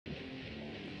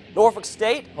Norfolk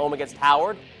State, home against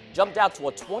Howard, jumped out to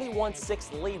a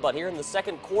 21-6 lead, but here in the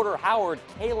second quarter, Howard,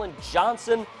 Kalen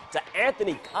Johnson to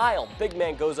Anthony Kyle. Big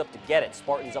man goes up to get it.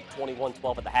 Spartans up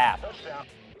 21-12 at the half.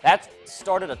 That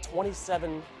started a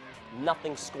 27-0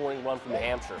 scoring run from New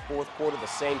Hampshire. Fourth quarter, the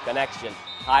same connection.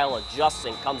 Kyle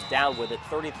adjusting, comes down with it,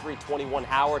 33-21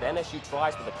 Howard. NSU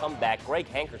tries for the comeback. Greg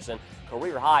Hankerson,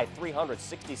 career high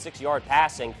 366-yard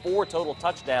passing, 4 total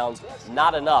touchdowns,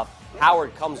 not enough.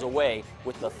 Howard comes away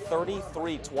with the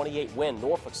 33-28 win.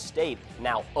 Norfolk State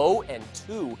now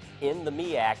 0-2 in the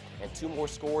MEAC, and 2 more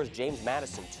scores. James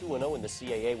Madison 2-0 in the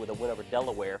CAA with a win over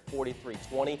Delaware,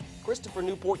 43-20. Christopher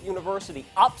Newport University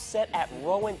upset at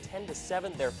Rowan,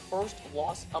 10-7, their first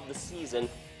loss of the season.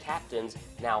 Captains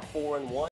now 4-1.